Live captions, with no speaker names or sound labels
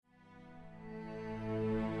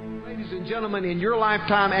Ladies and gentlemen, in your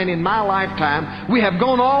lifetime and in my lifetime, we have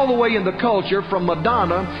gone all the way in the culture from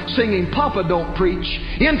Madonna singing Papa Don't Preach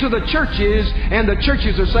into the churches, and the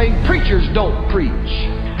churches are saying preachers don't preach.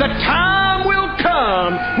 The time will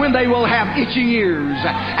come when they will have itching ears,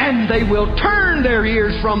 and they will turn their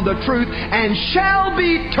ears from the truth and shall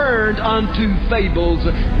be turned unto fables,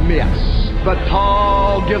 myths. But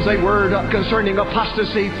Paul gives a word concerning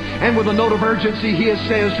apostasy, and with a note of urgency he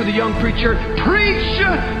says to the young preacher, preach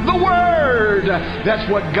the Word.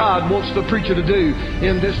 That's what God wants the preacher to do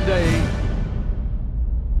in this day.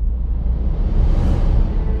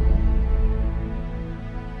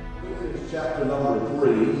 Philippians chapter number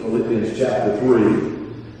 3, Philippians chapter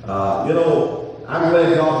 3. I'm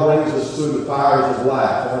glad God brings us through the fires of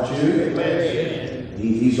life, aren't you? Amen.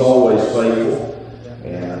 He's always faithful.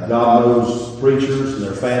 And God knows preachers and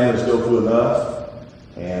their families go through enough.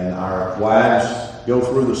 And our wives go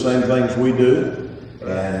through the same things we do.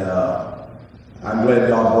 And I'm glad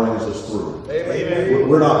God brings us through. Amen.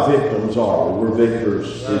 We're not victims, are we? We're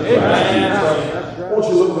victors in Christ Jesus. I want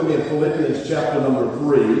you to look with me in Philippians chapter number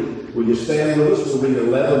 3. Will you stand with us? We'll read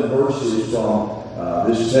 11 verses from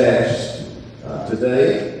this text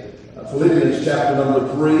today. Philippians chapter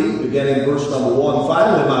number 3, beginning verse number 1.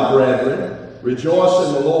 Finally, my brethren, rejoice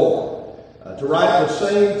in the Lord. To write the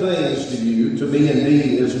same things to you, to me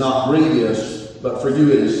indeed, is not grievous, but for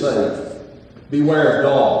you it is safe. Beware of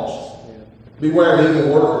dogs. Beware of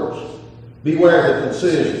evil workers. Beware of the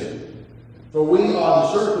concision. For we are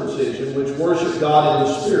the circumcision which worship God in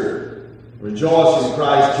the Spirit. Rejoice in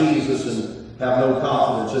Christ Jesus and have no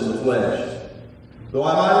confidence in the flesh. Though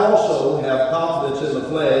I might also have confidence in the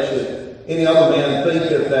flesh, if any other man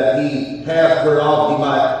thinketh that he hath whereof he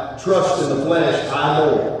might trust in the flesh, I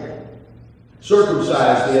more.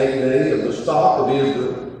 Circumcised the 8th day of the stock of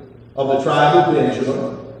Israel, of the tribe of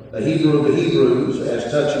Benjamin, a Hebrew of the Hebrews,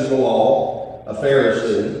 as touching the law, a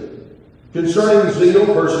Pharisee. Concerning zeal,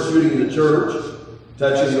 persecuting the church,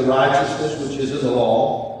 touching the righteousness which is in the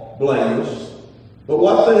law, blameless. But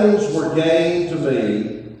what things were gained to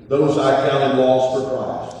me, those I counted loss for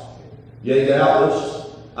Christ. Yea,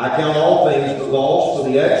 doubtless, I count all things but loss for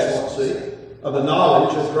the excellency of the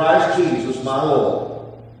knowledge of Christ Jesus my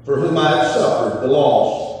Lord, for whom I have suffered the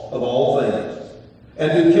loss of all things,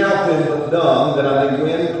 and do count them but dung, that I may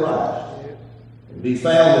win Christ, and be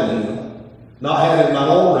found in him, not having my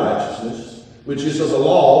own righteousness, which is of the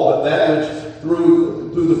law, but that which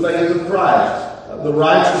through the faith of Christ, the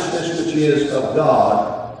righteousness which is of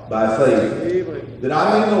God by faith, that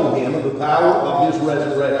I may know him of the power of his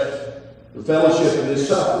resurrection, the fellowship of his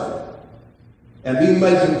suffering, and be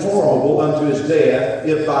made conformable unto his death,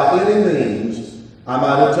 if by any means I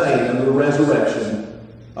might attain unto the resurrection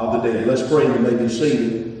of the dead. Let's pray and we may be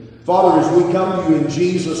seated. Father, as we come to you in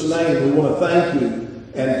Jesus' name, we want to thank you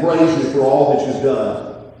and praise you for all that you've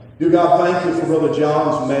done. Dear God, thank you for Brother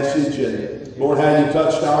John's message, and Lord, how you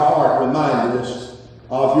touched our heart, reminded us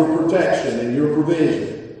of your protection and your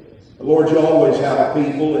provision. Lord, you always have a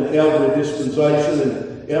people in every dispensation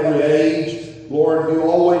and every age. Lord, you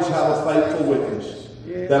always have a faithful witness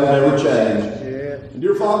that'll never change. And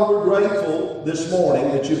dear Father, we're grateful this morning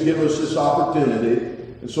that you've given us this opportunity.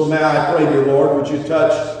 And so now I pray, dear Lord, would you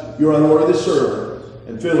touch your unworthy servant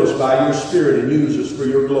and fill us by your Spirit and use us for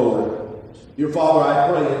your glory. Dear Father, I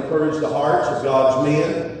pray, encourage the hearts of God's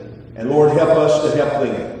men, and Lord, help us to help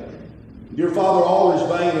them. Dear Father, all is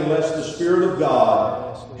vain unless the Spirit of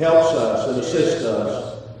God helps us and assists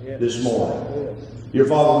us this morning. Dear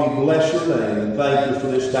Father, we bless your name and thank you for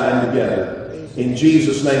this time together. In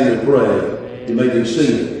Jesus' name we pray. You may be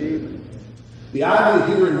seated. The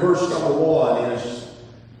idea here in verse number 1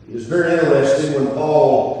 is very interesting when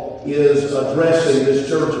Paul is addressing this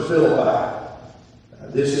church of Philippi.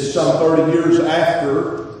 This is some 30 years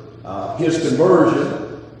after his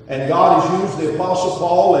conversion, and God has used the Apostle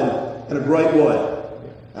Paul in a great way.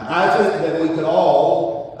 I think that we can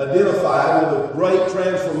all identify with a great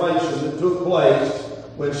transformation that took place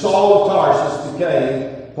when Saul of Tarsus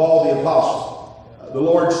became Paul the Apostle. The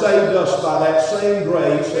Lord saved us by that same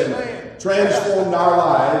grace and transformed our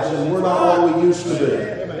lives, and we're not what we used to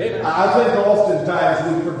be. I think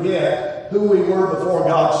oftentimes we forget who we were before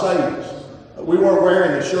God saved us. We weren't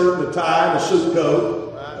wearing a shirt and a tie and a suit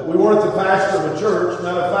coat. We weren't the pastor of a church.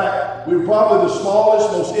 Matter of fact, we were probably the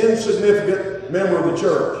smallest, most insignificant member of the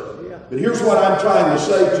church. But here's what I'm trying to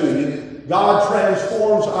say to you. God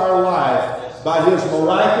transforms our life by his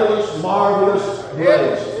miraculous, marvelous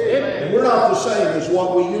grace. And we're not the same as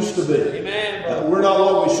what we used to be. We're not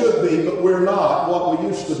what we should be, but we're not what we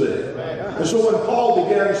used to be. And so when Paul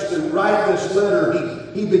begins to write this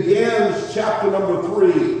letter, he begins chapter number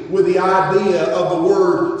 3 with the idea of the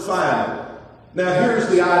word finally. Now here's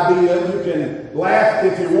the idea. You can laugh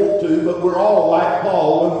if you want to, but we're all like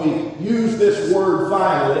Paul when we use this word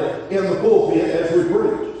finally in the pulpit as we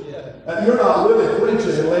preach. You're not really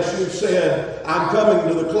preaching unless you've said, I'm coming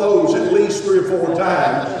to the close at least 3 or 4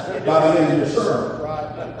 times by the end of your sermon.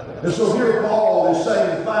 And so here Paul is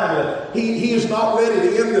saying finally, he is not ready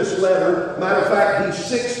to end this letter. Matter of fact, he's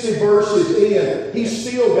 60 verses in. He's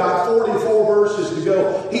still got 44 verses to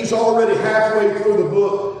go. He's already halfway through the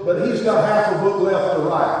book, but he's got half the book left to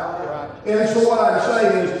write. And so what I'm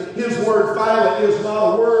saying is, his word finally is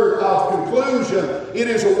not a word of conclusion. It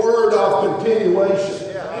is a word of continuation.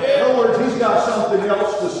 In other words, he's got something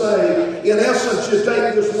else to say. In essence, you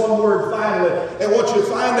take this one word finally, and what you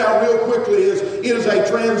find out real quickly is it is a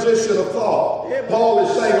transition of thought. Paul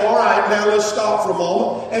is saying, all right, now let's stop for a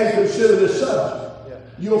moment and consider this subject.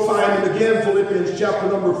 You'll find him again, Philippians chapter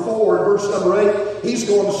number 4 and verse number 8. He's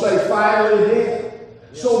going to say finally again.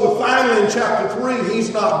 So the finally in chapter 3,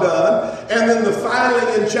 he's not done. And then the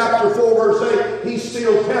finally in chapter 4, verse 8, he's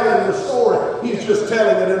still telling the story. He's just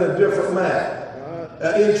telling it in a different manner.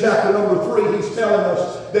 In chapter number 3, he's telling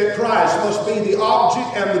us that Christ must be the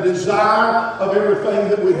object and the desire of everything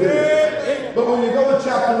that we do. But when you go to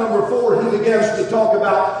chapter number 4, he begins to talk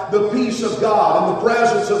about the peace of God and the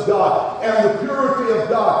presence of God and the purity of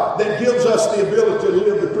God that gives us the ability to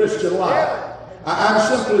live the Christian life. I'm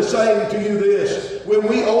simply saying to you this. When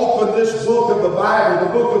we open this book of the Bible,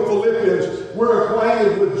 the book of Philippians, we're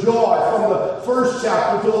acquainted with joy from the first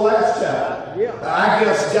chapter to the last chapter. I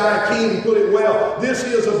guess Guy Keane put it well. This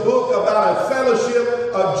is a book about a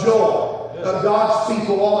fellowship of joy. God's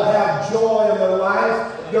people ought to have joy in their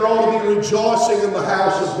life. There ought to be rejoicing in the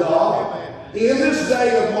house of God. In this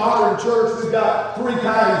day of modern church, we've got 3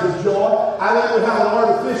 kinds of joy. I think we have an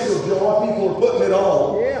artificial joy. People are putting it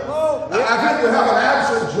on. I think we have an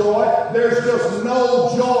absent joy. There's just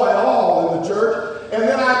no joy at all in the church. And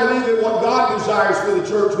then I believe that what God desires for the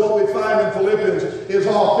church, what we find in Philippians, is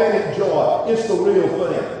authentic joy. It's the real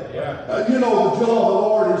thing. You know, the joy of the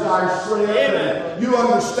Lord is our strength. And you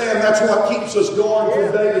understand that's what keeps us going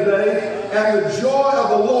from day to day. And the joy of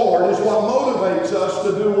the Lord is what motivates us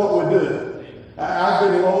to do what we do. I've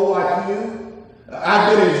been low like you.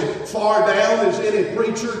 I've been as far down as any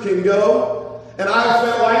preacher can go. And I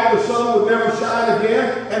felt like the sun would never shine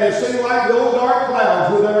again, and it seemed like the old dark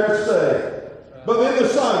clouds were there to stay. But then the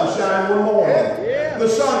sun shined one morning. The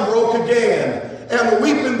sun broke again. And the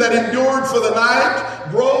weeping that endured for the night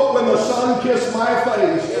broke when the sun kissed my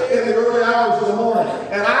face in the early hours of the morning.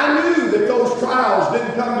 And I knew that those trials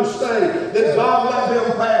didn't come to stay, that God let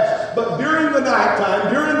them pass. But during the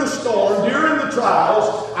nighttime, during the storm, during the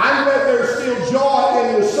trials, I'm glad there's still joy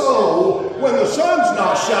in your soul when the sun's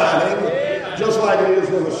not shining, just like it is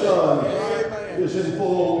when the sun is in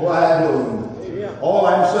full bright bloom. All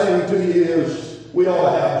I'm saying to you is we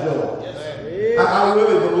ought to have joy. I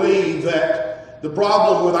really believe that the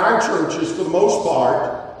problem with our churches, for the most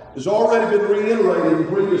part, has already been reiterated in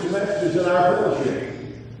previous messages in our fellowship.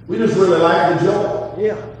 We just really like the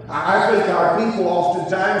joy. I think our people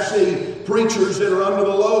oftentimes see preachers that are under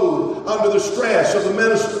the load, under the stress of the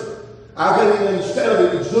minister. I think instead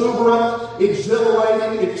of exuberant,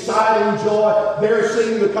 exhilarating, exciting joy, they're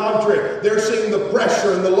seeing the contrary. They're seeing the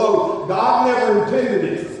pressure and the load. God never intended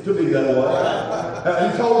it to be that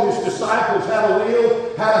way. He told his disciples how to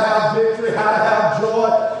live, how to have victory, how to have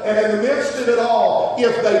joy. And in the midst of it all,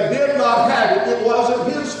 if they did not have it, it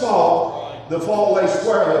wasn't his fault. The fault lay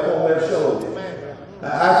squarely upon their shoulders.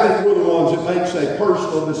 I think we're the ones that makes a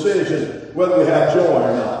personal decision whether we have joy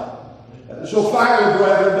or not. So finally,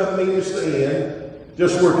 brethren, doesn't mean it's the end.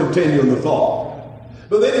 Just we're continuing the thought.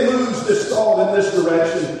 But then he moves this thought in this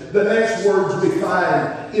direction. The next words we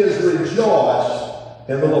find is rejoice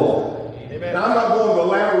in the Lord. Amen. Now, I'm not going to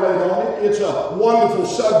elaborate on it. It's a wonderful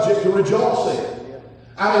subject to rejoice in.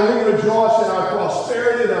 I mean, we rejoice in our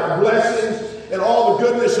prosperity and our blessings and all the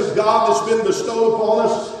goodness of God that's been bestowed upon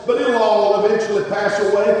us, but it'll all eventually pass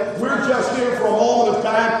away. We're just here for a moment of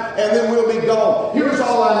time, and then we'll be gone. Here's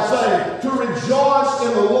all I'm saying. To rejoice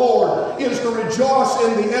in the Lord is to rejoice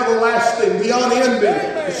in the everlasting, the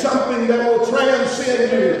unending, something that will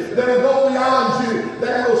transcend you, that will go beyond you,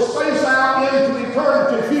 that will space out into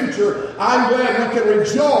eternity future. I'm glad we can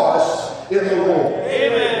rejoice in the Lord.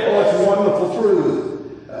 Amen. Oh, it's a wonderful truth.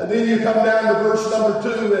 Then you come down to verse number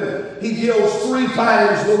 2, and he gives 3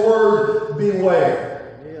 times the word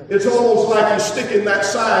beware. It's almost like he's sticking that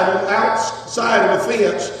sign on the outside of a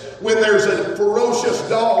fence when there's a ferocious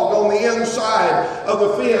dog on the inside of the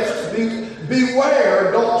fence.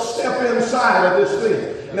 Beware, don't step inside of this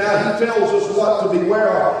thing. Now he tells us what to beware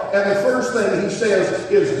of. And the first thing he says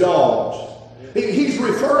is dogs. He's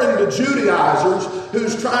referring to Judaizers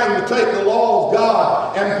who's trying to take the law of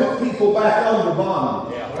God and put people back under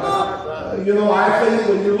bondage. I think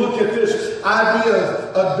when you look at this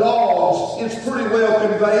idea of dogs, it's pretty well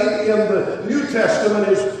conveyed in the New Testament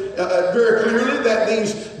very clearly that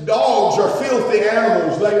these dogs are filthy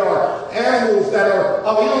animals. They are animals that are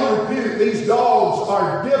of ill repute. These dogs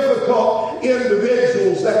are difficult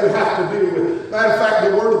individuals that we have to deal with. Matter of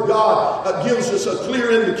fact, the Word of God gives us a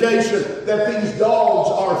clear indication that these dogs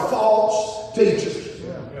are false teachers.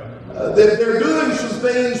 They're doing some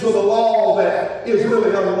things with the law that is really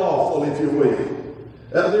unlawful, if you will.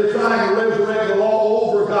 They're trying to resurrect the law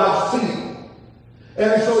over God's people.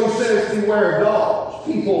 And so he says, beware of dogs,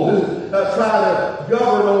 people who try to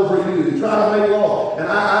govern over you, try to make law. And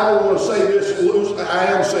I don't want to say this loosely, I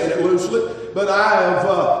am saying it loosely, but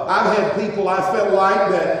I've had people I felt like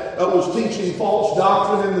that was teaching false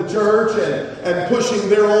doctrine in the church and pushing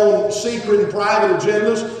their own secret and private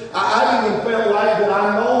agendas. I've even felt like that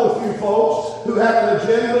I know a few folks who have an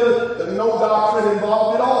agenda that no doctrine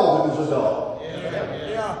involved at all that was a dog.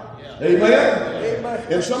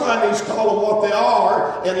 Amen? And somebody needs to call them what they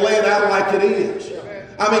are and lay it out like it is.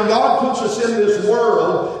 I mean, God puts us in this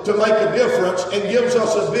world to make a difference and gives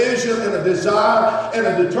us a vision and a desire and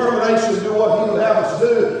a determination to do what He would have us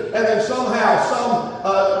do. And then somehow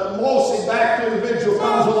some mossy-backed individual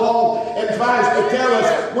comes along and tries to tell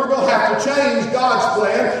us we're going to have to change God's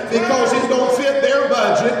plan because it don't fit their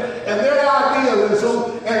budget and their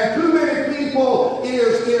idealism, and too many people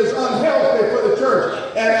is unhealthy for the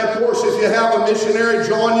church. And of course, if you have a missionary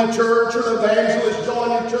join your church or an evangelist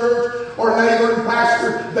join your church or neighboring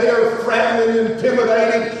pastor, they are threatened and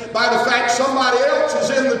intimidated by the fact somebody else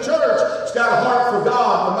is in the church that's got a heart for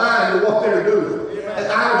God and a mind of what they're doing. And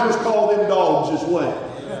I just call them dogs as well.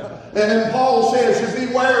 And then Paul says,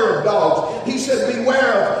 beware of dogs. He said,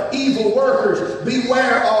 beware of evil workers.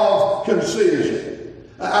 Beware of concision.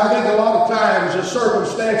 I think a lot of times the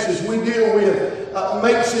circumstances we deal with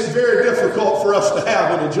makes it very difficult for us to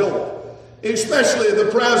have and enjoy. Especially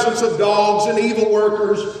the presence of dogs and evil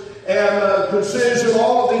workers and concision,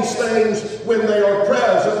 all of these things, when they are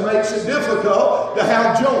present, makes it difficult to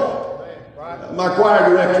have joy. My choir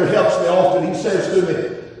director helps me often. He says to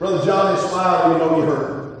me, Brother Johnny, smile, you know you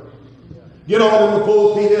hurt. Get on in the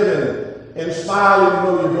pulpit and smile, even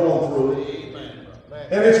though you're going through it.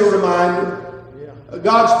 And it's a reminder.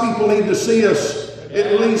 God's people need to see us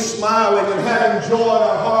at least smiling and having joy in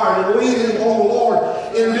our heart and leaning on the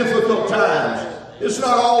Lord in difficult times. It's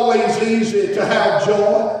not always easy to have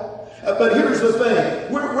joy. But here's the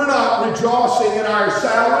thing. We're not rejoicing in our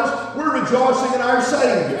salaries. We're rejoicing in our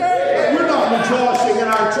Savior. We're not rejoicing in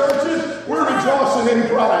our churches. We're rejoicing in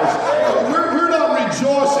Christ. We're not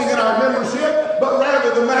rejoicing in our membership, but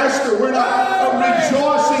rather the Master. We're not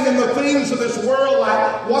rejoicing in the things of this world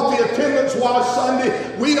like what the attendance was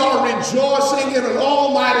Sunday. We are rejoicing in an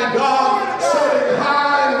almighty God sitting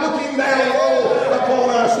high and looking down low upon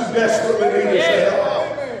us who desperately need His help.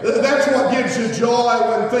 That's what gives you joy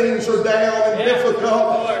when things are down and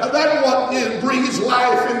difficult. That's what breathes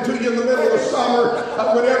life into you in the middle of the summer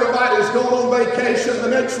when everybody's going on vacation. The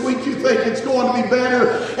next week you think it's going to be better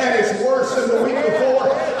and it's worse than the week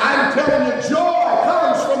before. I'm telling you, joy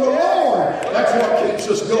comes from the Lord. That's what keeps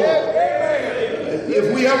us going.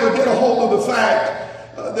 If we ever get a hold of the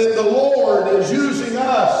fact that the Lord is using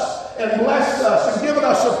us and blessed us and given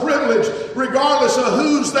us a privilege regardless of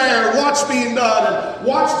who's there, what's being done, and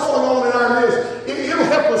what's going on in our midst, it'll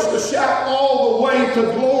help us to shout all the way to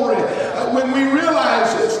glory when we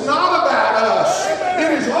realize it's not about us,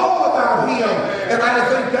 it is all about Him. And I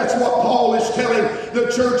think that's what Paul is telling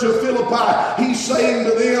the church of Philippi. He's saying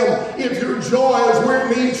to them, if your joy is where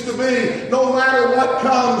it needs to be, no matter what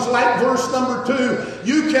comes, like verse number 2,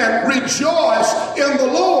 you can rejoice in the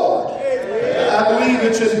Lord. I believe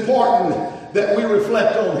it's important that we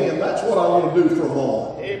reflect on Him. That's what I want to do for a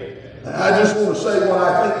moment. I just want to say what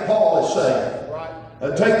I think Paul is saying.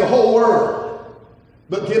 Take the whole world,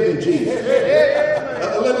 but give me Jesus.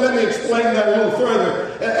 Let me explain that a little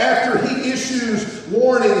further. After he issues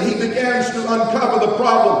warning, he begins to uncover the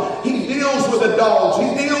problem. He deals with the dogs.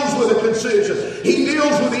 He deals with the concision. He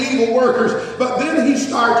deals with the evil workers. But then he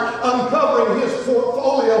starts uncovering his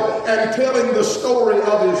portfolio and telling the story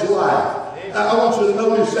of his life. I want you to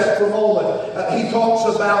notice that for a moment. He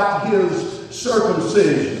talks about his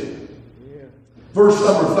circumcision. Verse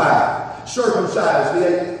number 5. Circumcised the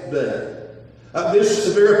 8th day.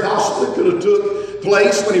 This very possibly could have took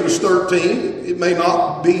place when he was 13. It may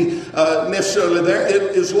not be necessarily there.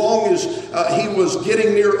 As long as he was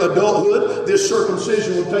getting near adulthood, this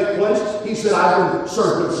circumcision would take place. He said, I've been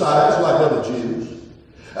circumcised like other Jews.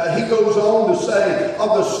 He goes on to say, of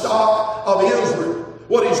the stock of Israel.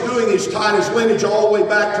 What he's doing is tying his lineage all the way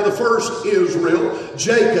back to the first Israel,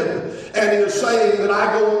 Jacob. And he is saying that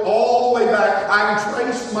I go all the way back. I can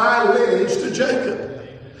trace my lineage to Jacob.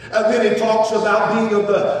 And then he talks about being of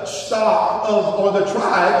the stock of, or the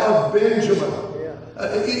tribe of Benjamin.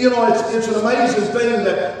 It's an amazing thing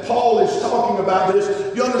that Paul is talking about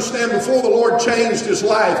this. You understand, before the Lord changed his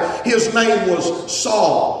life, his name was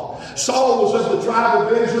Saul. Saul was of the tribe of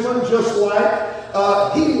Benjamin, just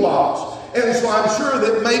like he was. And so I'm sure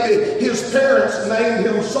that maybe his parents named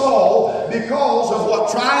him Saul because of what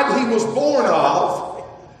tribe he was born of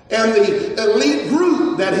and the elite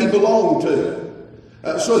group that he belonged to.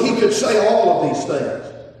 So he could say all of these things.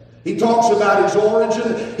 He talks about his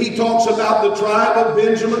origin. He talks about the tribe of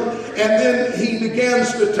Benjamin. And then he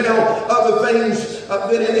begins to tell other things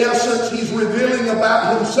that in essence he's revealing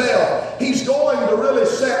about himself. He's going to really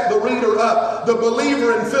set the reader up, the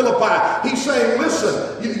believer in Philippi. He's saying,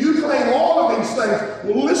 listen, you claim all of these things.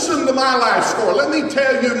 Well, listen to my life story. Let me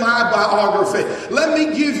tell you my biography. Let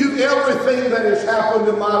me give you everything that has happened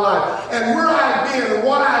in my life and where I've been and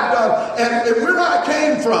what I've done and where I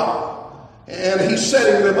came from. And he's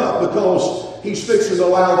setting them up because he's fixing to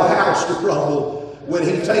allow the house to crumble when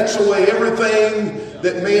he takes away everything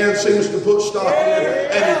that man seems to put stock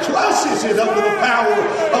in and he crushes it under the power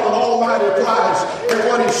of an almighty Christ. And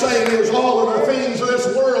what he's saying is all of the things of this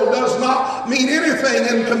world does not mean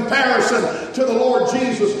anything in comparison to the Lord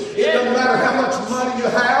Jesus. It doesn't matter how much money you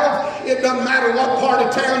have. It doesn't matter what part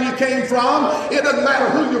of town you came from. It doesn't matter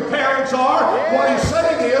who your parents are. What he's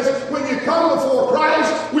saying is when you come before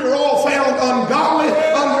Christ, we are all found ungodly,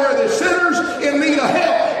 unworthy sinners in need of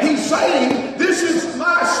help. He's saying this is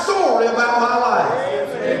my story about my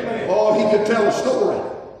life. Oh, he could tell a story.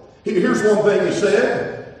 Here's one thing he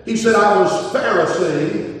said. He said, I was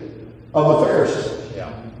Pharisee of a Pharisee.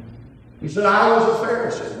 He said, I was a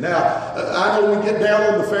Pharisee. Now, I know we get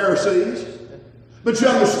down on the Pharisees, but you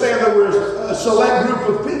understand there was a select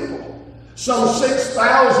group of people. Some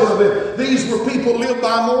 6,000 of them. These were people who lived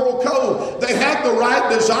by moral code. They had the right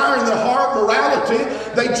desire in their heart, morality.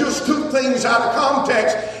 They just took things out of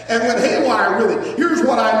context and went haywire with it. Here's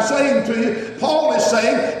what I'm saying to you. Paul is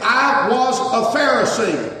saying, I was a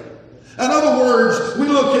Pharisee. In other words, we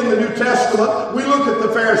look in the New Testament, we look at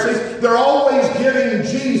the Pharisees, they're always giving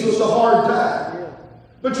Jesus a hard time.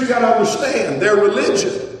 But you got to understand, their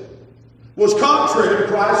religion was contrary to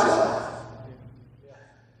Christ's life.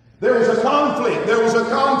 There was a conflict, there was a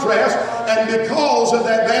contrast, and because of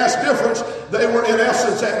that vast difference, they were in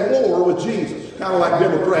essence at war with Jesus, kind of like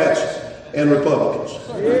Democrats and Republicans.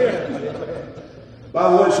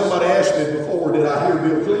 By the way, somebody asked me before, did I hear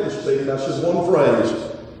Bill Clinton speak? And I said one phrase,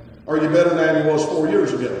 are you better now than you was 4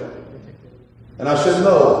 years ago? And I said,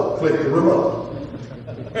 no, click the remote.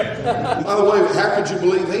 By the way, how could you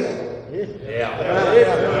believe him?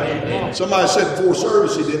 Somebody said before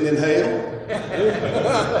service he didn't inhale.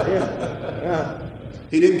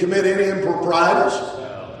 He didn't commit any improprieties.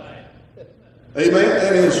 Amen.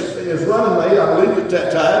 And his running mate, I believe at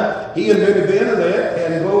that time, he invented the internet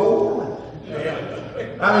and global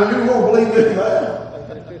warming. I mean, you won't believe this man.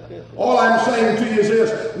 All I'm saying to you is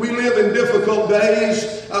this. We live in difficult days.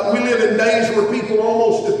 We live in days where people are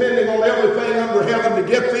almost depending on everything under heaven to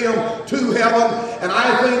get them to heaven. And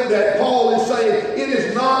I think that Paul is saying it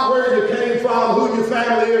is not where you came from, who your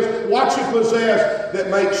family is, what you possess that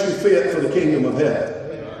makes you fit for the kingdom of heaven.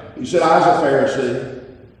 He said, I was a Pharisee.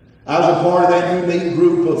 I was a part of that unique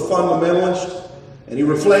group of fundamentalists. And he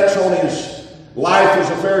reflects on his life as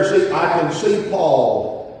a Pharisee. I can see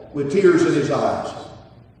Paul with tears in his eyes.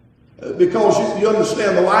 Because you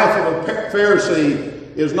understand the life of a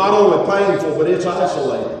Pharisee is not only painful, but it's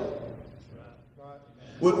isolating.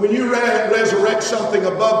 When you resurrect something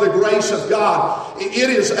above the grace of God, it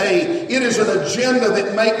is an agenda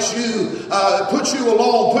that makes you, puts you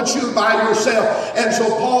alone, puts you by yourself. And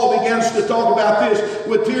so Paul begins to talk about this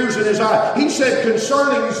with tears in his eyes. He said,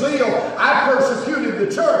 concerning zeal, I persecuted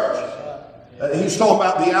the church. He's talking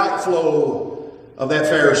about the outflow of that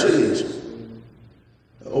Pharisees.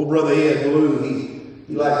 Old brother Ed Blue,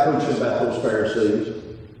 he liked preaching about those Pharisees.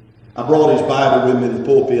 I brought his Bible with me in the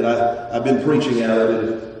pulpit. I've been preaching out of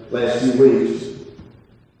it the last few weeks.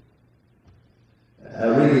 I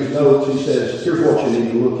read his notes. He says, here's what you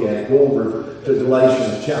need to look at. Go over to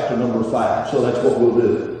Galatians chapter number 5. So that's what we'll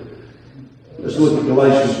do. Let's look at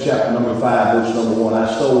Galatians chapter number 5, verse number 1.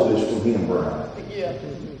 I stole this from him, Brian.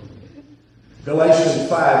 Galatians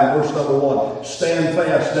 5 and verse number 1. Stand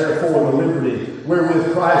fast, therefore, in the liberty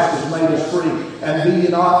wherewith Christ has made us free, and be ye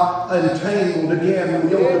not entangled again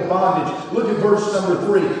with the yoke of bondage. Look at verse number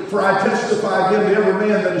 3. For I testify again to every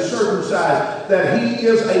man that is circumcised, that he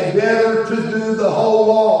is a debtor to do the whole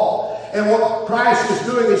law. And what Christ is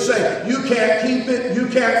doing is saying, you can't keep it, you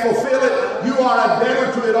can't fulfill it, you are a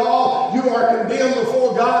debtor to it all, you are condemned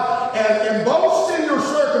before God, and boast in your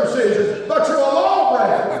circumcision, but you're a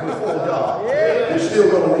lawbreaker before God. You're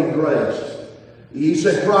still going to need grace. He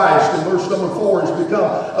said Christ in verse number 4 has become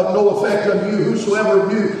of no effect unto you, whosoever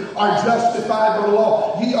of you are justified by the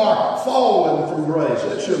law, ye are fallen from grace.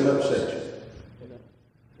 That shouldn't upset you.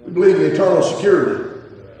 We believe in eternal security.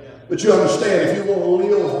 But you understand, if you want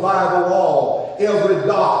to live by the law, every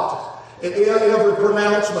dot, every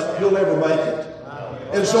pronouncement, you'll never make it.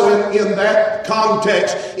 And so in that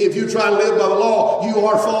context, if you try to live by the law, you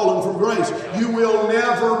are fallen from grace. You will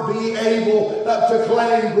never be able to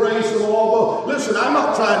claim grace in the law. Listen, I'm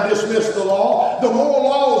not trying to dismiss the law. The moral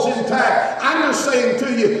law is intact. I'm just saying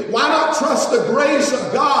to you, why not trust the grace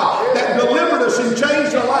of God that delivered us and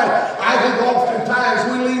changed our life? I think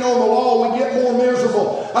oftentimes we lean on the law, we get more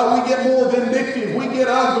miserable. We get more vindictive. We get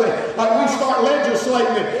ugly. We start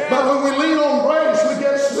legislating it. But when we lean on grace, we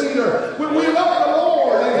get sweeter. When we love the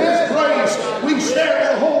Lord and His grace, we share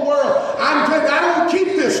with the whole world. I'm telling you, I don't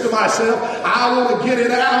keep this to myself. I want to get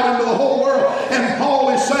it out into the whole world. And Paul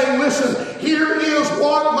is saying, listen, here is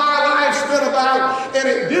what my life's been about, and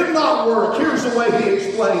it did not work. Here's the way he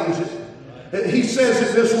explains it. He says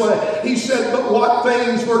it this way. He said, but what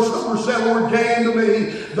things, verse number 7, were gained to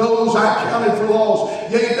me, those I counted for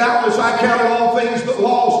loss. Yea, doubtless I counted all things but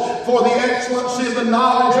loss for the excellency of the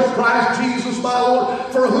knowledge of Christ Jesus my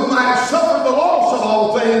Lord, for whom I have suffered the loss of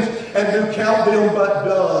all things, and do count them but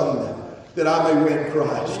dung, that I may win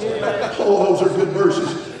Christ. Oh, those are good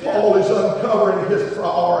verses. Paul is uncovering his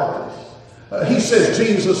priorities. He says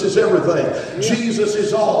Jesus is everything. Jesus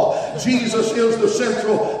is all. Jesus is the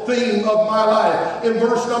central theme of my life. In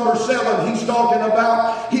verse number 7, he's talking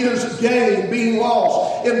about his gain being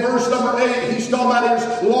lost. In verse number 8, he's talking about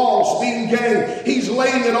his loss being gain. He's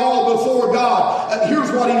laying it all before God.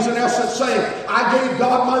 Here's what he's in essence saying. I gave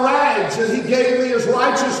God my rags, and He gave me His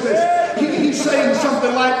righteousness. He's saying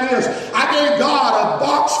something like this. I gave God a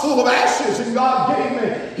box full of ashes, and God gave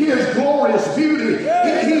me His glorious beauty.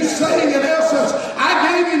 He's saying in essence,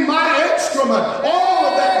 I gave Him my excrement, all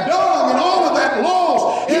of that dung and all of that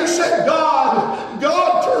loss. He said God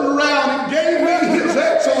turned around and gave me His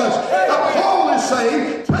excellence. Paul is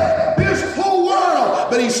saying, take this whole world.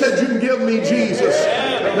 But he said, you can give me Jesus.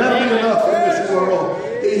 That'll be enough in this world.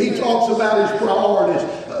 He talks about his priorities.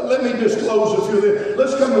 Let me just close a few of them.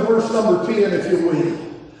 Let's come to verse number 10, if you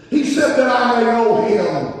will. He said that I may know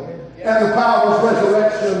Him and the power of His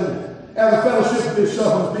resurrection and the fellowship of His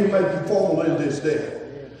sufferings, being made conformable in this death.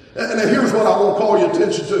 And here's what I want to call your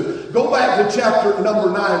attention to. Go back to chapter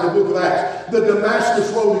number 9, the book of Acts, the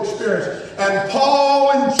Damascus Road experience. And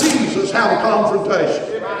Paul and Jesus have a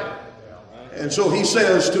confrontation. And so he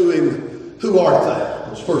says to him, who art thou?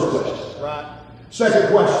 That's the first question. Right. Second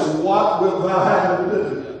question, what wilt thou have me to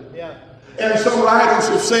do? Yeah. And some writers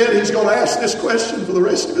have said he's going to ask this question for the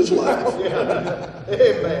rest of his life.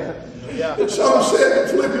 Amen. Yeah. And some said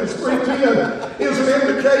that Philippians 3:10 is an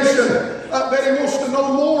indication that he wants to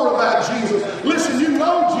know more about Jesus. Listen, you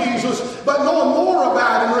know Jesus, but knowing more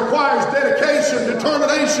about Him requires dedication,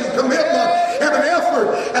 determination, commitment, and an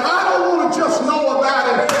effort. And I don't want to just know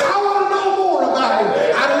about Him. I want to know more about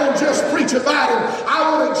Him. I don't want to just preach about Him.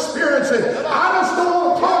 I want to experience Him. I just don't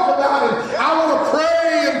want to talk about Him. I want to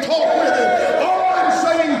pray and talk with Him. All I'm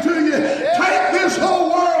saying to you, take this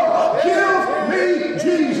whole world. Give me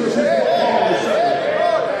Jesus.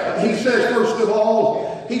 He says, first of all,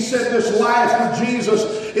 he said this life with Jesus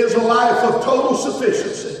is a life of total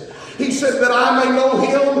sufficiency. He said that I may know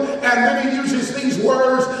Him, and then he uses these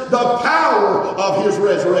words, the power of His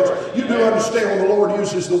resurrection. You do understand when the Lord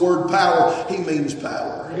uses the word power, He means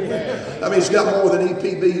power. I mean, He's got more than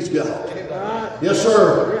EPB's got. Yes,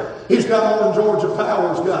 sir. He's got more than Georgia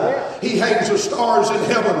Power's got. He hangs the stars in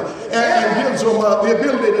heaven and gives them the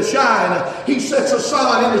ability to shine. He sets a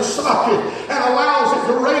sun in its socket and allows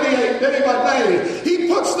it to radiate day by day. He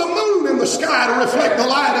puts the moon in the sky to reflect the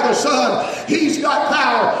light of the sun. He's got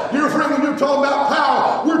power. Dear friend, when you're talking about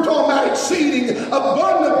power, we're talking about exceeding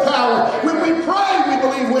abundant power. When we pray, we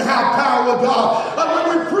believe we have power with God. When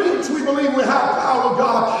we preach, we believe we have power with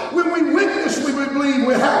God. When we witness, we believe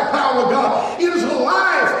we have power with God. It is a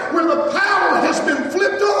life where the power has been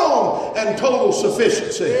flipped on and total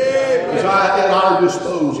sufficiency is at our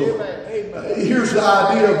disposal. Here's the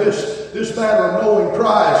idea of this matter of knowing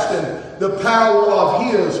Christ and the power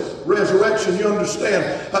of His resurrection. You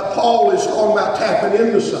understand? Paul is talking about tapping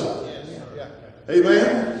into something.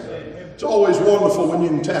 Amen? It's always wonderful when you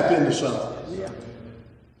can tap into something.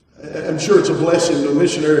 I'm sure it's a blessing to a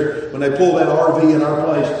missionary when they pull that RV in our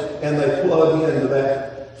place and they plug into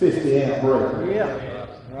that 50 amp breaker.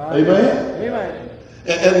 Amen? Amen.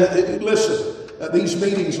 And listen, these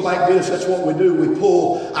meetings like this, that's what we do. We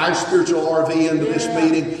pull our spiritual RV into this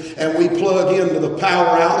meeting and we plug into the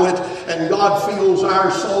power outlet, and God fills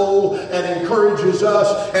our soul and encourages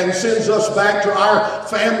us and sends us back to our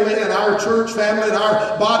family and our church family and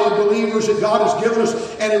our body of believers that God has given us,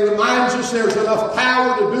 and He reminds us there's enough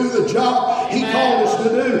power to do the job He called us to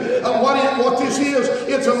do. What this is,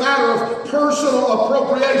 it's a matter of personal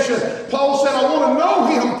appropriation. Paul said, I want to know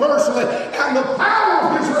Him personally and the power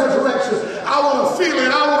of His resurrection. I want to feel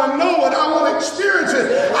it. I want to know it. I want to experience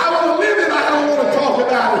it. I want to live it. I don't want to talk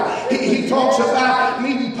about it. He talks about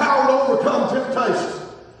needing power to overcome temptation.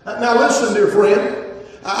 Now listen, dear friend.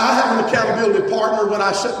 I have an accountability partner when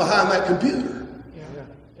I sit behind that computer.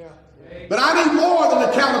 But I need more than an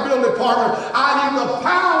accountability partner. I need the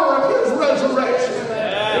power of His resurrection.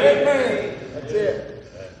 Amen. That's it.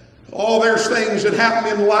 Oh, there's things that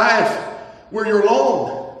happen in life where you're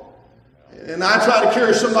alone. And I try to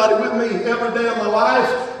carry somebody with me every day of my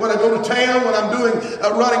life. When I go to town, when I'm doing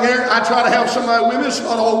running errands, I try to have somebody with me. It's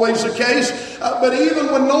not always the case. But even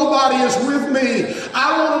when nobody is with me,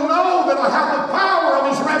 I want to know that I have the power of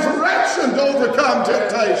His resurrection to overcome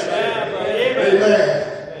temptation.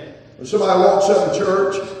 Amen. When somebody walks up to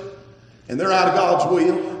church and they're out of God's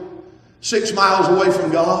will, 6 miles away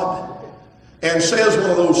from God, and says one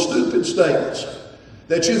of those stupid statements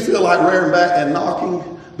that you feel like rearing back and knocking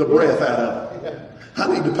the breath out of it. I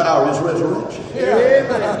need the power of His resurrection.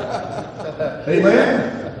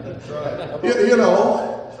 Amen. You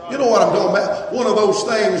know what I'm talking about. One of those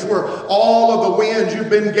things where all of the winds you've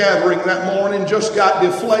been gathering that morning just got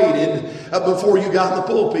deflated before you got in the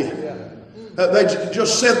pulpit. They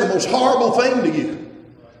just said the most horrible thing to you.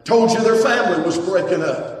 Told you their family was breaking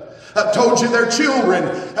up. Told you their children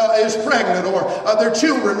is pregnant, or their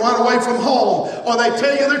children run away from home, or they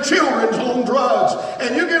tell you their children's on drugs,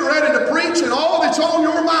 and you get ready to preach, and all that's on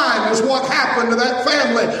your mind is what happened to that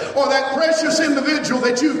family or that precious individual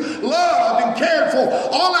that you loved and cared for.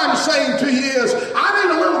 All I'm saying to you is, I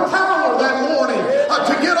need a little power that morning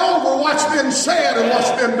to get over what's been said and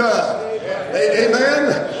what's been done.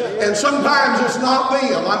 Amen. And sometimes it's not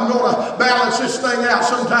them. I'm going to balance this thing out.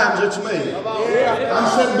 Sometimes it's me.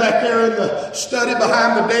 I'm sitting back there in the study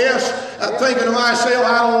behind the desk thinking to myself,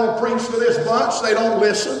 I don't want to preach to this bunch. They don't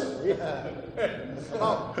listen.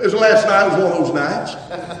 This last night was one of those nights.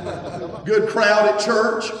 Good crowd at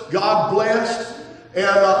church. God blessed. And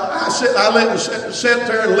I sat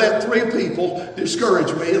there and let 3 people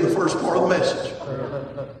discourage me in the first part of the message.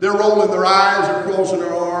 They're rolling their eyes, they're crossing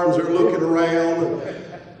their arms, they're looking around.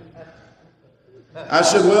 I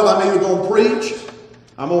said, well, I'm either going to preach,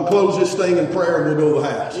 I'm going to close this thing in prayer, and we'll go to the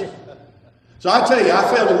house. So I tell you, I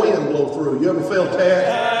felt the wind blow through. You ever felt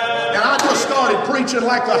that? And I just started preaching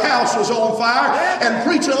like the house was on fire, and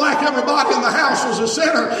preaching like everybody in the house was a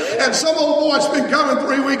sinner. And some old boy's been coming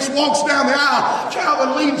 3 weeks, walks down the aisle.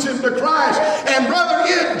 Calvin leads him to Christ. And brother,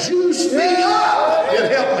 it juiced me up.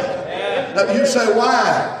 It helped me. Now, you say,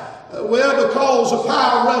 why? Well, because the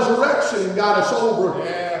power of resurrection got us over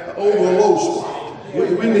a low spot.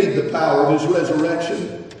 We need the power of His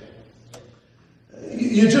resurrection.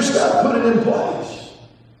 You just got to put it in place.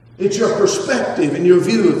 It's your perspective and your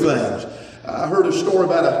view of things. I heard a story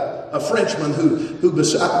about a Frenchman who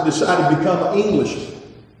decided to become an Englishman.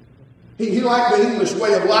 He liked the English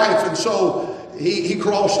way of life, and so he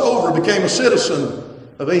crossed over, became a citizen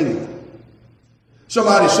of England.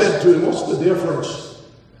 Somebody said to him, what's the difference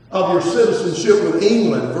of your citizenship with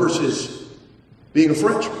England versus being a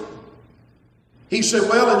Frenchman? He said,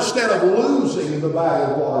 well, instead of losing the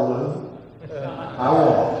Battle of Waterloo, I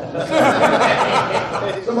won.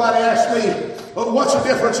 Somebody asked me, well, what's the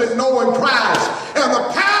difference in knowing Christ and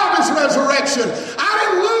the power of His resurrection? I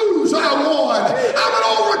didn't lose, I won. I'm an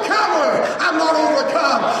overcomer. I'm not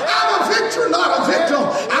overcome. I'm a victor, not a victim.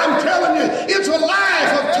 I'm telling you, it's a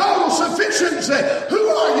life of total sufficiency. Who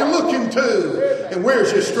are you looking to? And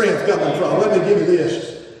where's your strength coming from? Let me give you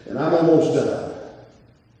this, and I'm almost done.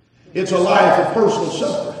 It's a life of personal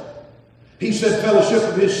suffering. He said fellowship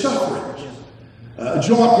of His sufferings.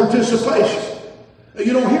 Joint participation.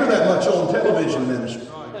 You don't hear that much on television ministry.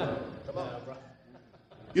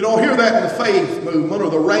 You don't hear that in the faith movement or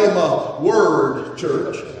the Rhema Word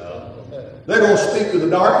church. They're going to speak to the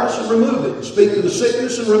darkness and remove it. Speak to the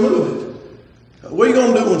sickness and remove it. What are you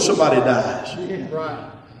going to do when somebody dies?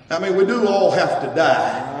 Right. I mean, we do all have to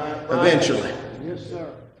die eventually. Yes,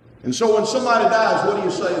 sir. And so when somebody dies, what do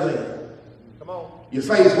you say then? Come on. Your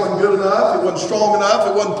faith wasn't good enough. It wasn't strong enough.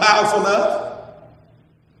 It wasn't powerful enough.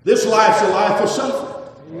 This life's a life of suffering.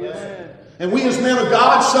 And we as men of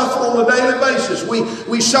God suffer on a daily basis.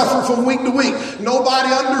 We suffer from week to week.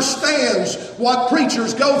 Nobody understands what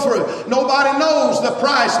preachers go through. Nobody knows the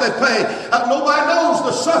price they pay. Nobody knows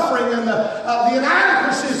the suffering and the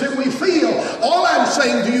inadequacies that we feel. All I'm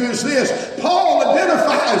saying to you is this. Paul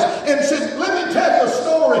identifies and said, let me tell you a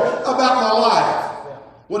story about my life.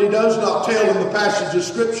 What he does not tell in the passage of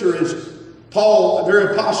Scripture is Paul,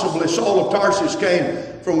 very possibly Saul of Tarsus,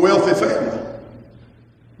 came from a wealthy family.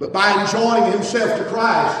 But by enjoining himself to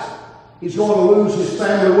Christ, he's going to lose his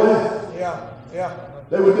family wealth.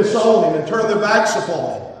 They would disown him and turn their backs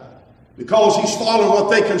upon him because he's following what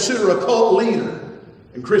they consider a cult leader.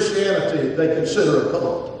 In Christianity, they consider a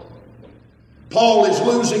cult. Paul is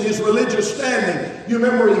losing his religious standing. You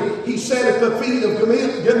remember he sat at the feet of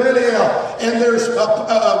Gamaliel, and there's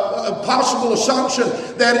a possible assumption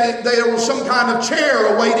that there was some kind of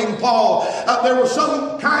chair awaiting Paul. There was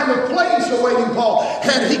some kind of place awaiting Paul.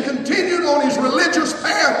 Had he continued on his religious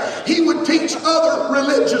path, he would teach other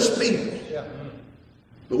religious people.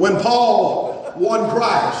 But when Paul won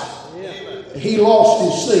Christ, he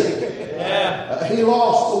lost his seat. He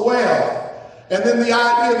lost the wealth. And then the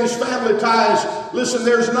idea of his family ties. Listen,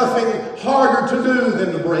 there's nothing harder to do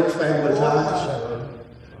than to break family ties.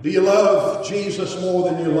 Do you love Jesus more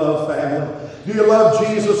than you love family? Do you love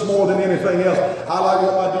Jesus more than anything else? I like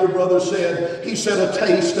what my dear brother said. He said a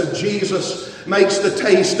taste of Jesus makes the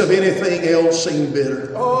taste of anything else seem bitter.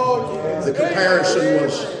 The comparison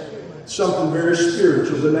was something very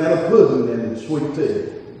spiritual, banana pudding and sweet tea.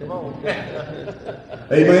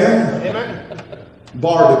 Amen?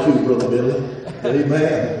 Barbecue, Brother Billy.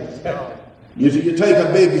 Amen. You take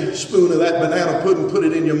a big spoon of that banana pudding, put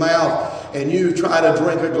it in your mouth, and you try to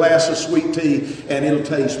drink a glass of sweet tea, and it'll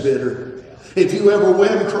taste bitter. If you ever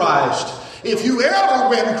win Christ,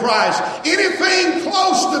 anything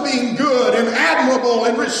close to being good and admirable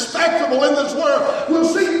and respectable in this world will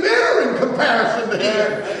seem bitter in comparison to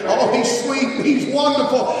him. Oh, he's sweet, he's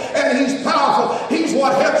wonderful, and he's powerful. He's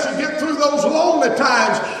what helps you get through those lonely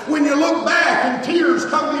times when you look back and tears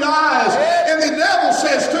come to your eyes and the devil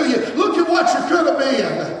says to you, look at what you could have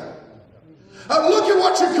been. Look at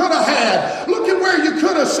what you could have had. Look at where you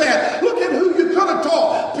could have sat. Look at who you could have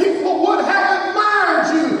taught. People would have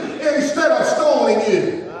admired you instead of stoning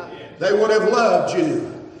you. They would have loved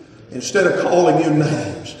you instead of calling you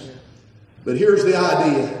names. But here's the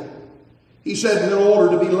idea. He said in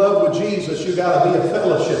order to be loved with Jesus, you've got to be a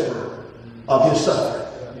fellowshipper of his suffering.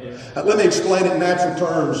 Let me explain it in natural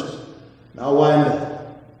terms. I'll wind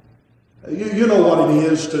up. You know what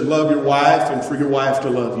it is to love your wife and for your wife to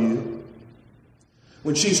love you.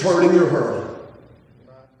 When she's hurting, you're hurting.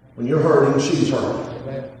 When you're hurting, she's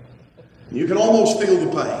hurting. You can almost feel the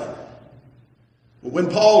pain. But when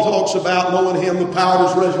Paul talks about knowing him, the power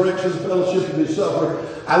of his resurrection, the fellowship of his suffering,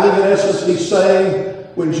 I think in essence he's saying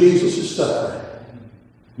when Jesus is suffering,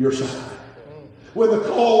 you're suffering. When the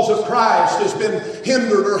cause of Christ has been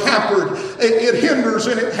hindered or hampered, it hinders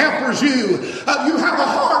and it hampers you. You have a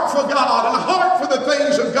heart for God and a heart for the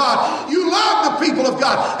things of God. You love the people of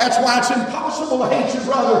God. That's why it's impossible to hate your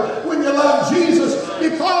brother when you love Jesus,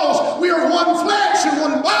 because we are one flesh and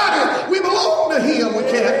one body. We belong to him. We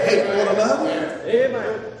can't hate one another.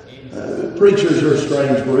 Amen. Preachers are a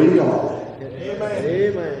strange breed, aren't they?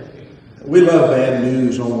 Amen. We love bad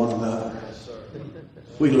news on one another.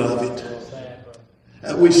 We love it.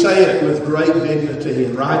 We say it with great dignity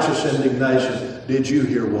and righteous indignation. Did you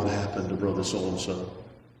hear what happened to Brother so-and-so?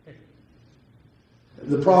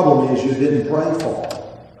 The problem is you didn't pray for him.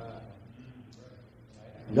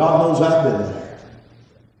 God knows I've been there.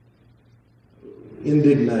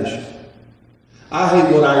 Indignation. I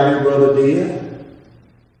hate what our dear brother did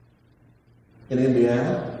in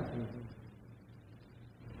Indiana.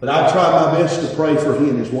 But I tried my best to pray for he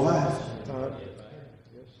and his wife.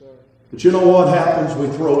 But you know what happens?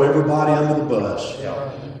 We throw everybody under the bus.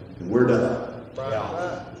 And we're done.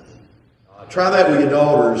 Try that with your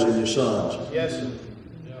daughters and your sons. Yes.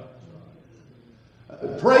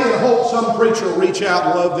 Pray and hope some preacher will reach out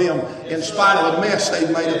and love them in spite of the mess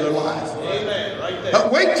they've made of their life. Amen. Right there.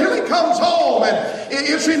 Wait till he comes home and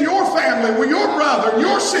it's in your family with your brother,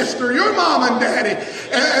 your sister, your mom and daddy.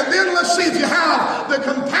 And then let's see if you have the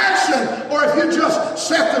compassion or if you just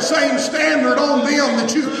set the same standard on them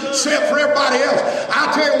that you set for everybody else.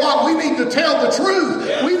 I tell you what, we need to tell the truth.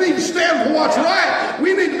 We need to stand for what's right.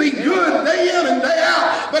 We need to be good day in and day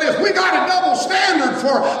out. But if we got a double standard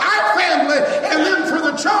for our family and then for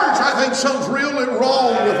the church, I think something's really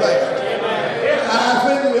wrong with that. I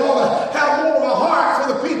think we ought to have more of a heart for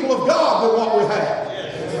the people of God than what we have.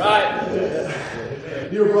 Right.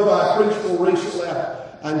 Dear brother, I preached for recently.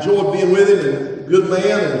 I enjoyed being with him, and a good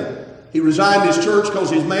man, and he resigned his church because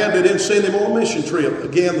his man didn't send him on a mission trip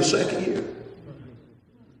again the second year.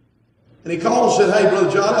 And he called and said, "Hey,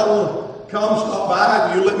 Brother John, I want to come stop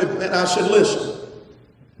by. You let me?" And I said, "Listen,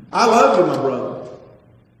 I love you, my brother.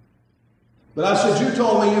 But I said, you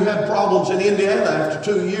told me you had problems in Indiana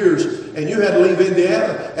after 2 years, and you had to leave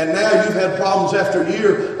Indiana, and now you've had problems after a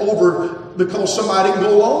year over because somebody didn't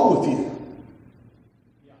go along with you."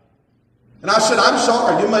 And I said, "I'm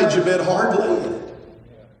sorry, you made your bed hard laying it.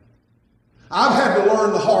 I've had to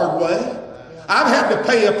learn the hard way. I've had to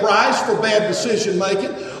pay a price for bad decision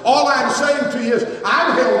making. All I'm saying to you is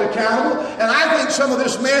I'm held accountable, and I think some of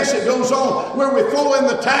this mess that goes on where we throw in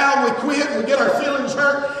the towel, we quit, we get our feelings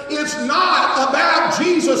hurt, it's not about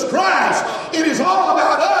Jesus Christ. It is all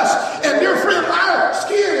about us. And dear friend, our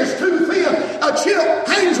skin is too thin. A chip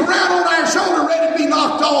hangs around on our shoulder ready to be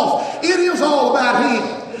knocked off. It is all about Him.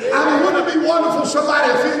 I mean, wouldn't it be wonderful if somebody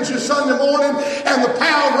offends you Sunday morning and the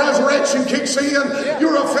power of resurrection kicks in?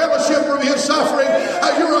 You're a fellowshipper of His suffering.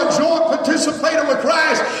 You're a joint participator with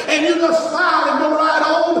Christ, and you just smile and go right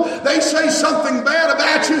on. They say something bad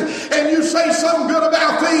about you, and you say something good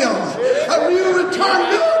about them. You return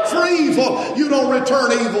good for evil. You don't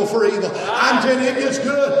return evil for evil. I'm telling you, it gets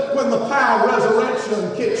good when the power of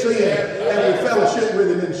resurrection kicks in and we fellowship with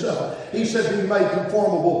Him Himself. He said, "Be made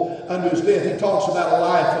conformable unto His death." He talks about a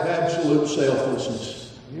life of absolute selflessness.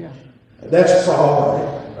 That's priority.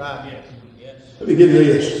 Let me give you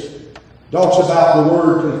this. Talks about the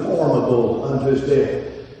word conformable unto His death.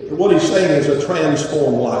 What he's saying is a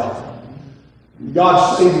transformed life.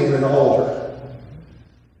 God saved me in an altar,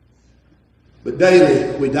 but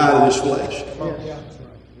daily we die to this flesh.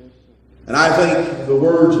 And I think the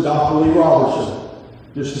words of Dr. Lee Robertson,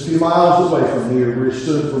 just a few miles away from here, where he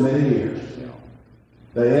stood for many years,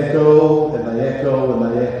 they echo and they echo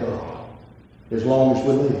and they echo as long as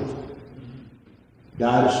we live.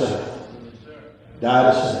 Die to self.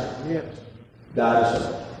 Die to self. Die to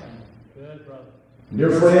self.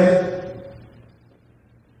 Dear friend,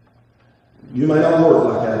 you may not work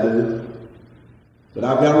like I do, but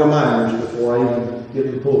I've got reminders before I even get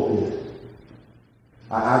to the pulpit.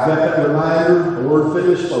 I've got that reminder, the word fit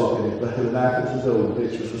is spoken, but the apples is gold, the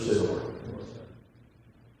pictures are silver.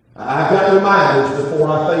 I've got reminders before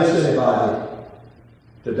I face anybody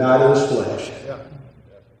to die to this flesh.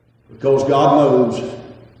 Because God knows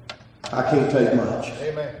I can't take much.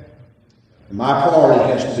 Amen. And my priority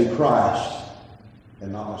has to be Christ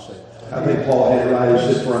and not myself. I think Paul had it right.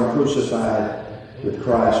 He said, "For I'm crucified with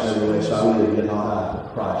Christ, nevertheless I live, yet not I,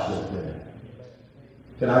 but Christ lives in me."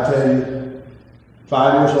 Can I tell you,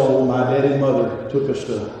 5 years old, my daddy and mother took us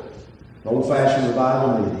to an old-fashioned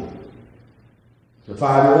revival meeting. As a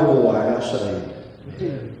 5-year-old boy, I got saved.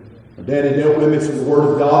 My daddy dealt with me from the Word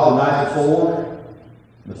of God the night before.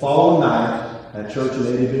 The following night, at church in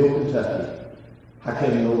Eddyville, Kentucky, I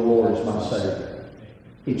came to know the Lord as my Savior.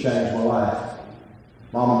 He changed my life.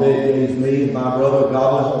 Mom and Dad gave me and my brother a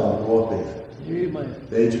godly home to grow up in. Amen. At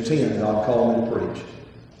the age of 10, God called me to preach.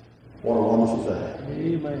 What a wonderful day.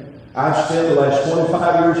 Amen. I've spent the last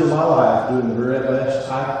 25 years of my life doing the very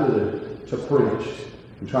best I could to preach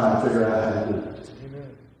and trying to figure out how to do it. Amen.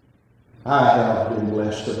 I have been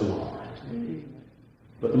blessed of the Lord. Amen.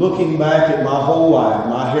 But looking back at my whole life,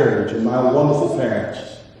 my heritage, and my wonderful parents,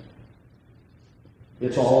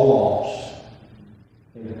 it's all lost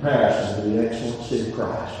in comparison to the excellency of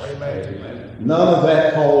Christ. Amen. None of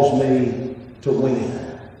that caused me to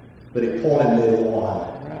win, but it pointed me to one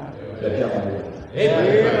that helped me win. Amen.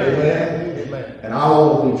 Amen. Amen. And I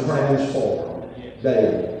want to be transformed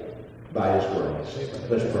daily by His grace.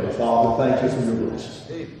 Let's pray. Father, thank you for your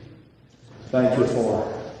blessing. Thank you for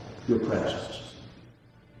your presence.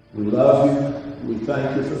 We love you. We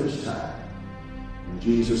thank you for this time. In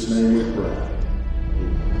Jesus' name we pray.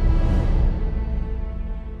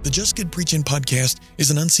 The Just Good Preaching podcast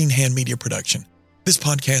is an Unseen Hand Media production. This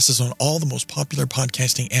podcast is on all the most popular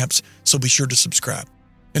podcasting apps, so be sure to subscribe.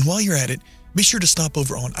 And while you're at it, be sure to stop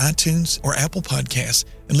over on iTunes or Apple Podcasts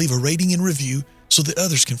and leave a rating and review so that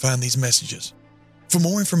others can find these messages. For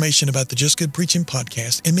more information about the Just Good Preaching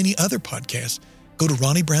podcast and many other podcasts, go to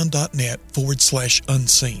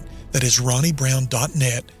ronniebrown.net/unseen. That is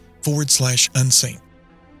ronniebrown.net/unseen.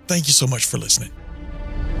 Thank you so much for listening.